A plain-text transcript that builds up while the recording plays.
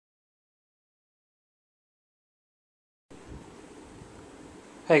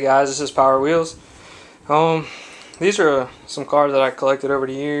Hey guys, this is Power Wheels. These are some cars that I collected over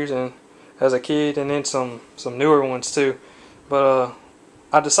the years and as a kid, and then some newer ones too. But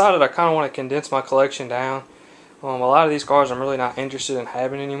I decided I kind of want to condense my collection down. A lot of these cars I'm really not interested in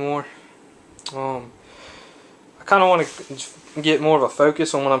having anymore. I kind of want to get more of a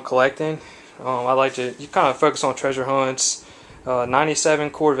focus on what I'm collecting. I like to kind of focus on treasure hunts, 97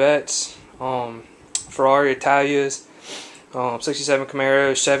 Corvettes, Ferrari Italias, 67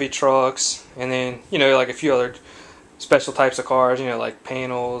 Camaros, Chevy trucks, and then, like a few other special types of cars, like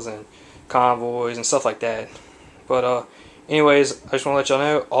panels and convoys and stuff like that. But anyways, I just want to let y'all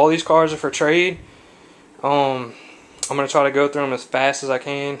know, all these cars are for trade. I'm going to try to go through them as fast as I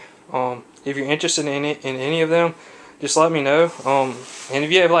can. If you're interested in any of them, just let me know. And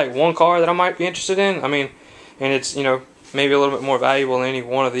if you have like one car that I might be interested in, and it's, maybe a little bit more valuable than any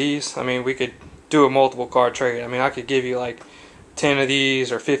one of these, we could do a multiple car trade. I could give you like 10 of these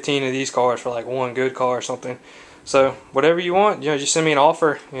or 15 of these cars for like one good car or something. So whatever you want, just send me an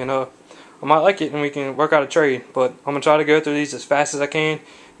offer, and I might like it and we can work out a trade. But I'm gonna try to go through these as fast as I can.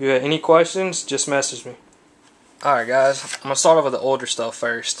 If you have any questions, just message me. Alright guys, I'm gonna start off with the older stuff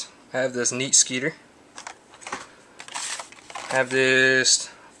first. I have this neat Skeeter. I have this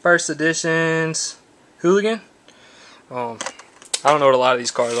first editions Hooligan. I don't know what a lot of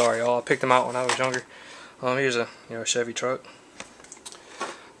these cars are, y'all. I picked them out when I was younger. Here's a Chevy truck.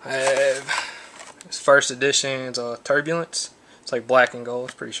 I have this first edition's Turbulence. It's like black and gold.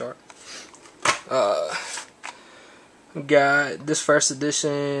 It's pretty sharp. Got this first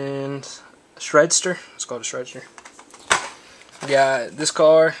edition's Shredster. It's called a Shredster. Got this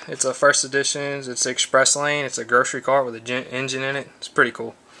car. It's a first edition. It's Express Lane. It's a grocery car with a engine in it. It's pretty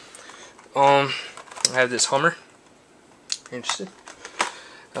cool. I have this Hummer. Interested?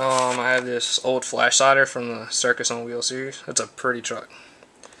 I have this old Flash Cider from the Circus on Wheels series. It's a pretty truck,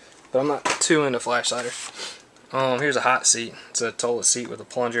 but I'm not too into Flash Cider. Here's a hot seat. It's a toilet seat with a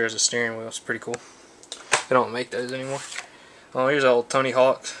plunger as a steering wheel. It's pretty cool. They don't make those anymore. Here's an old Tony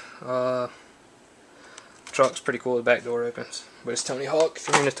Hawk. Truck's pretty cool. The back door opens, but it's Tony Hawk. If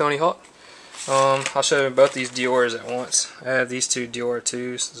you're into Tony Hawk, I'll show you both these Dioras at once. I have these two Diora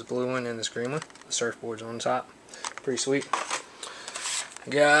 2s. This blue one and this green one. The surfboard's on top. Pretty sweet.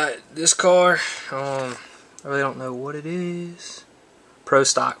 Got this car. I really don't know what it is. Pro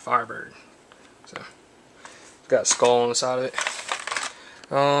Stock Firebird. So it's got a skull on the side of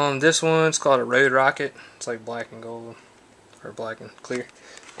it. This one's called a Road Rocket. It's like black and gold, or black and clear.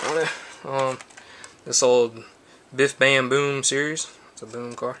 I don't know. This old Biff Bam Boom series. It's a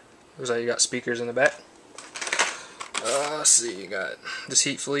boom car. Looks like you got speakers in the back. Let's see. You got this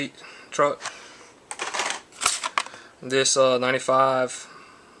Heat Fleet truck. This 95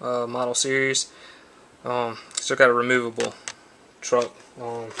 model series. Still got a removable truck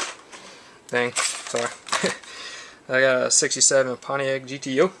thing. Sorry. I got a 67 Pontiac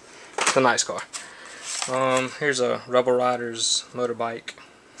GTO. It's a nice car. Here's a Rebel Riders motorbike.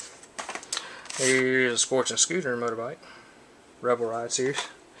 Here's a Scorching Scooter motorbike. Rebel Ride series.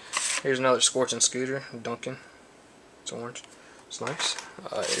 Here's another Scorching Scooter, Duncan. It's orange. It's nice.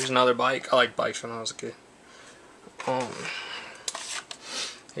 Here's another bike. I liked bikes when I was a kid.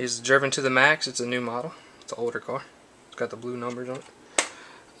 He's driven to the max. It's a new model. It's an older car. It's got the blue numbers on it.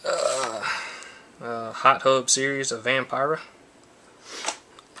 Hot Hub series of Vampira.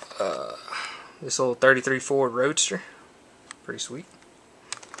 This old 33 Ford Roadster. Pretty sweet.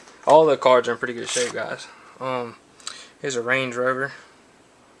 All the cars are in pretty good shape, guys. Here's a Range Rover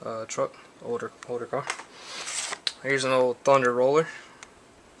truck. Older car. Here's an old Thunder Roller.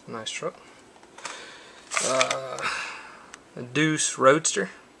 Nice truck. A Deuce Roadster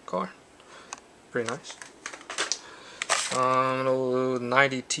car, pretty nice. An old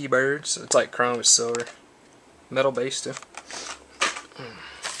 90 T-Birds. It's like chrome with silver, metal base too.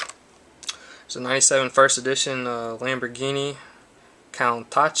 It's a 97 first edition Lamborghini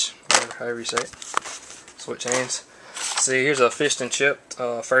Countach, or however you say it. Switch hands. See, here's a Fished and Chipped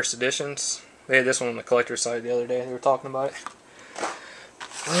first editions. They had this one on the collector site the other day. They were talking about it.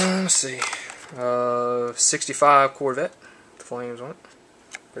 Let's see. 65 Corvette. The flames on it.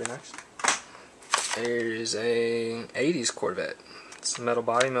 Pretty nice. There's a 80s Corvette. It's metal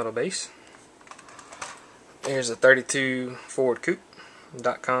body, metal base. There's a 32 Ford Coupe.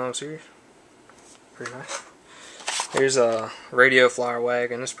 .com series. Pretty nice. Here's a Radio Flyer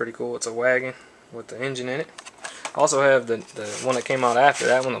wagon. It's pretty cool. It's a wagon with the engine in it. I also have the one that came out after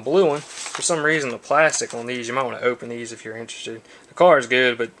that one, the blue one. For some reason, the plastic on these, you might want to open these if you're interested. The car is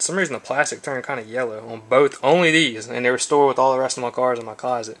good, but for some reason the plastic turned kind of yellow on only these, and they were stored with all the rest of my cars in my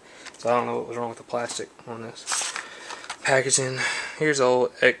closet. So I don't know what was wrong with the plastic on this. Packaging. Here's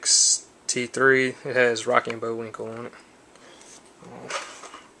old XT3. It has Rocky and Bullwinkle on it.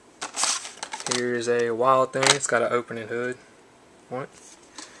 Here's a Wild Thing. It's got an opening hood on it.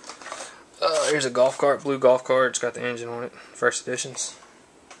 Here's a golf cart, blue golf cart. It's got the engine on it. First editions.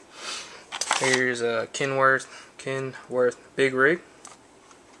 Here's a Kenworth Big Rig.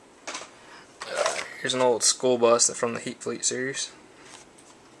 Here's an old school bus from the Heat Fleet series.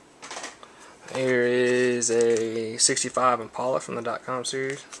 Here is a 65 Impala from the .com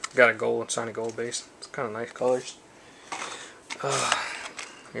series. Got a gold, shiny gold base. It's kind of nice colors.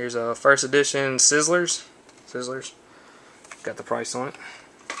 Here's a first edition Sizzlers. Got the price on it.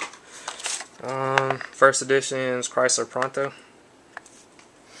 First edition's Chrysler Pronto.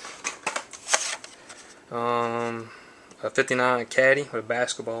 A 59 Caddy with a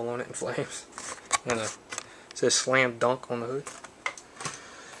basketball on it in flames. And it says Slam Dunk on the hood.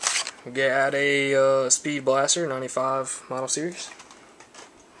 Got a Speed Blaster 95 model series.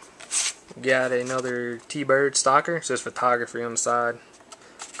 Got another T-Bird Stalker. It says photography on the side.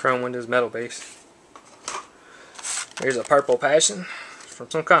 Chrome windows, metal base. Here's a Purple Passion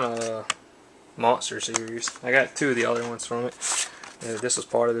from some kind of monster series. I got two of the other ones from it. This was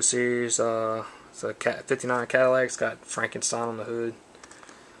part of the series. It's a 59 Cadillac. It's got Frankenstein on the hood.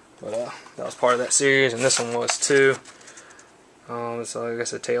 But that was part of that series, and this one was too. So I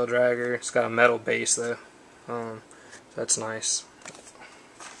guess a tail dragger. It's got a metal base though. That's nice.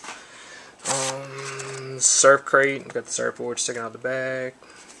 Surf crate. Got the surfboard sticking out the back.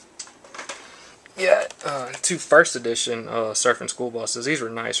 Yeah, two first edition surfing school buses. These were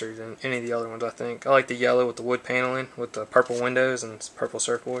nicer than any of the other ones, I think. I like the yellow with the wood paneling, with the purple windows and purple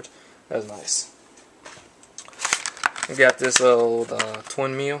surfboards. That was nice. We got this old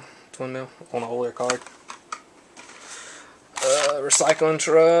twin mill on an older card. Recycling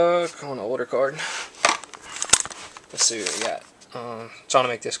truck on an older card. Let's see what we got. Trying to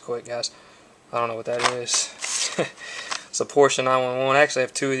make this quick, guys. I don't know what that is. It's a Porsche 911. I actually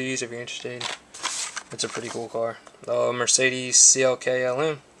have two of these if you're interested. It's a pretty cool car. Mercedes CLK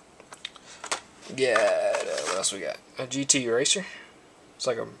LM. Yeah, what else we got? A GT Racer. It's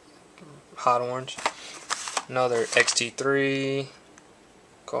like a hot orange. Another XT3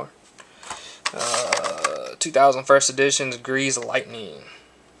 car. 2000 first edition's Grease Lightning.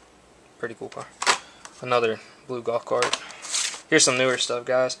 Pretty cool car. Another blue golf cart. Here's some newer stuff,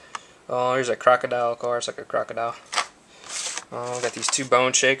 guys. Here's a crocodile car. It's like a crocodile. Got these two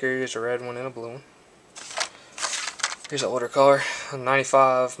bone shakers, a red one and a blue one. Here's an older car, a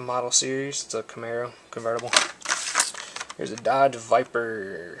 95 model series. It's a Camaro convertible. Here's a Dodge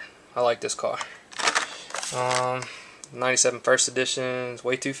Viper. I like this car. 97 first edition is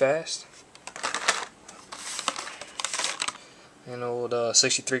way too fast. An old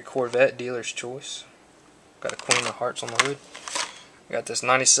 63 Corvette dealer's choice. Got a Queen of Hearts on the hood. Got this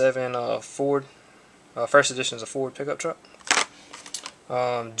 97 Ford. First edition is a Ford pickup truck.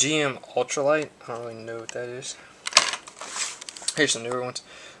 GM Ultralight. I don't really know what that is. Here's some newer ones.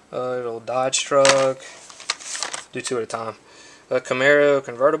 Little Dodge truck. Do two at a time. A Camaro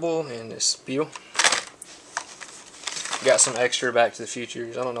convertible and this Beetle. Got some extra Back to the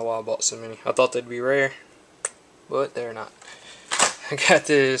Futures. I don't know why I bought so many. I thought they'd be rare, but they're not. I got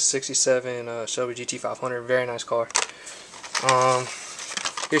this 67 Shelby GT500. Very nice car.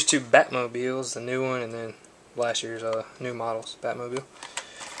 Here's two Batmobiles, the new one and then last year's new models Batmobile.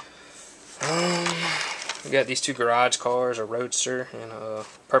 We got these two garage cars, a Roadster and a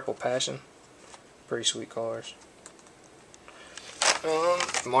Purple Passion. Pretty sweet cars.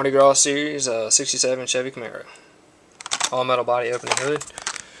 Mardi Gras series, 67 Chevy Camaro. All metal body, opening hood.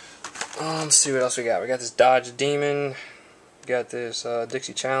 Let's see what else we got. We got this Dodge Demon. We got this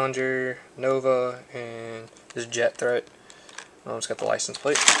Dixie Challenger, Nova, and this Jet Threat. It's got the license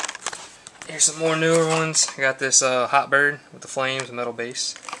plate. Here's some more newer ones. I got this Hot Bird with the flames, metal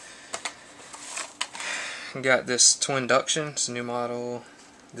base. Got this Twin Duction, it's a new model.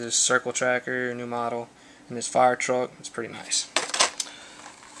 This Circle Tracker, new model. And this fire truck, it's pretty nice.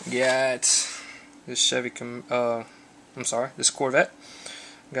 Got this this Corvette.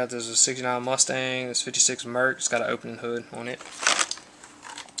 Got this 69 Mustang, this 56 Merc. It's got an opening hood on it.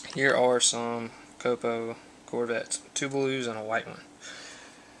 Here are some Copo Corvettes. Two blues and a white one.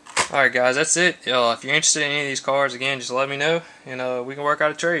 Alright guys, that's it. If you're interested in any of these cars, again, just let me know and we can work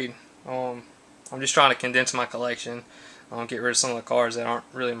out a trade. I'm just trying to condense my collection. Get rid of some of the cars that aren't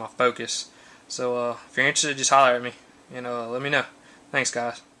really my focus. So if you're interested, just holler at me and let me know. Thanks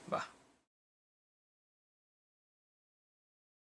guys.